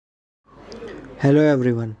Hello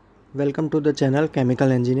everyone, welcome to the channel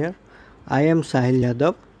Chemical Engineer. I am Sahil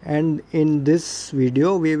Yadav, and in this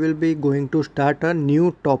video we will be going to start a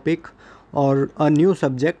new topic or a new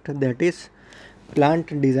subject, that is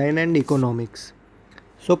plant design and economics.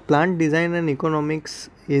 So plant design and economics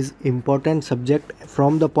is important subject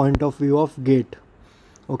from the point of view of GATE.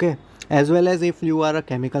 Okay, as well as if you are a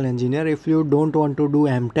chemical engineer, if you don't want to do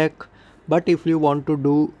MTech but if you want to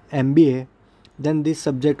do MBA, then this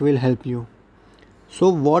subject will help you. So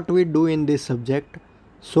what we do in this subject?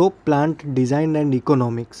 So plant design and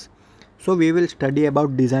economics. So we will study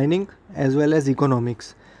about designing as well as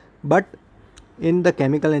economics. But in the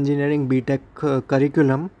chemical engineering BTech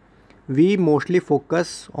curriculum, we mostly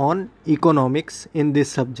focus on economics in this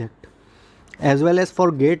subject. As well as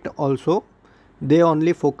for GATE also, they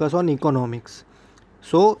only focus on economics.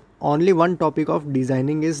 So only one topic of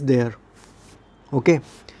designing is there. Okay.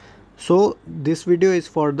 So this video is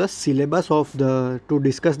for the syllabus of to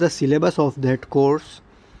discuss the syllabus of that course.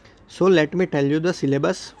 So let me tell you the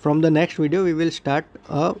syllabus. From the next video we will start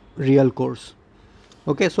a real course.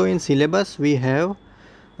 Okay, so in syllabus we have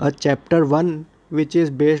a chapter 1 which is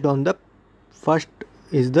based on the first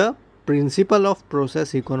is the principle of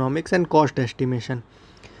process economics and cost estimation.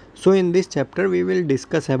 So in this chapter we will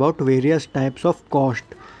discuss about various types of cost,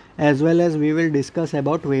 as well as we will discuss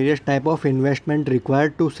about various type of investment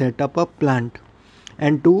required to set up a plant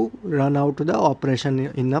and to run out the operation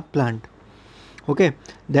in a plant. Okay,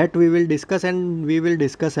 that we will discuss, and we will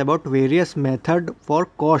discuss about various method for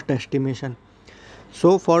cost estimation.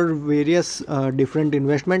 So for various different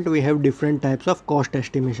investment we have different types of cost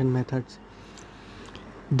estimation methods.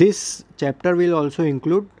 This chapter will also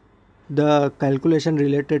include the calculation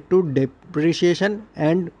related to depreciation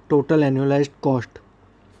and total annualized cost.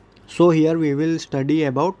 So here we will study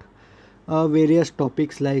about various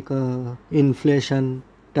topics like inflation,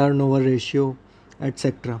 turnover ratio,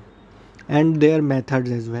 etc. and their methods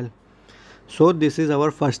as well. So this is our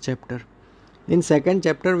first chapter. In second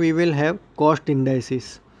chapter we will have cost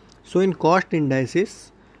indices. So in cost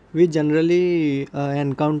indices we generally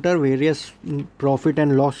encounter various profit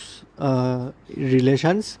and loss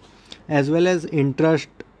relations, as well as interest,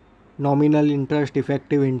 nominal interest,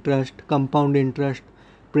 effective interest, compound interest,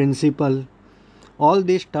 principal. All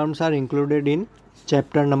these terms are included in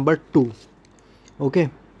chapter number 2. Okay,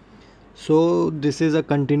 so this is a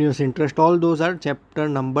continuous interest. All those are chapter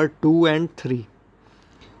number 2 and 3.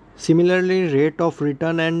 Similarly, rate of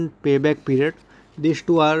return and payback period, these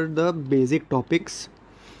two are the basic topics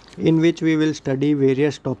in which we will study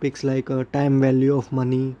various topics like time value of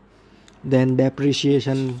money, then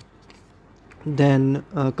depreciation, then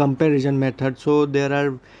comparison method. So there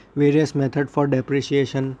are various method for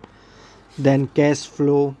depreciation, then cash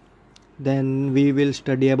flow, then we will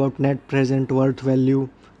study about net present worth value,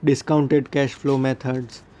 discounted cash flow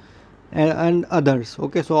methods, and others.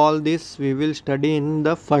 Okay, so all this we will study in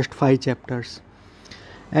the first 5 chapters,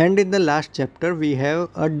 and in the last chapter we have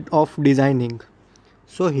of designing.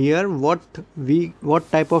 So here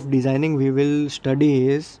what type of designing we will study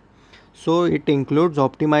is, so it includes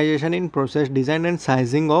optimization in process design and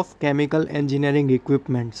sizing of chemical engineering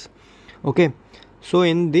equipments. Okay, so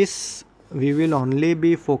in this we will only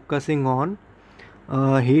be focusing on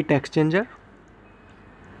heat exchanger,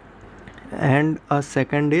 and a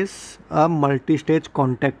second is a multi-stage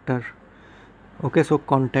contactor. Okay, so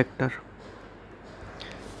contactor.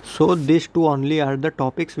 So these two only are the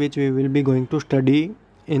topics which we will be going to study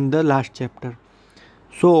in the last chapter.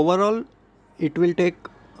 So overall it will take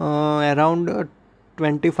around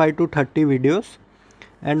 25 to 30 videos,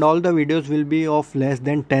 and all the videos will be of less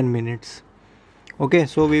than 10 minutes. Okay,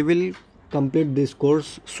 so we will complete this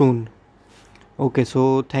course soon. Okay,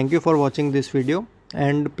 so thank you for watching this video,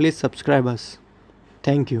 and please subscribe us.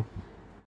 Thank you.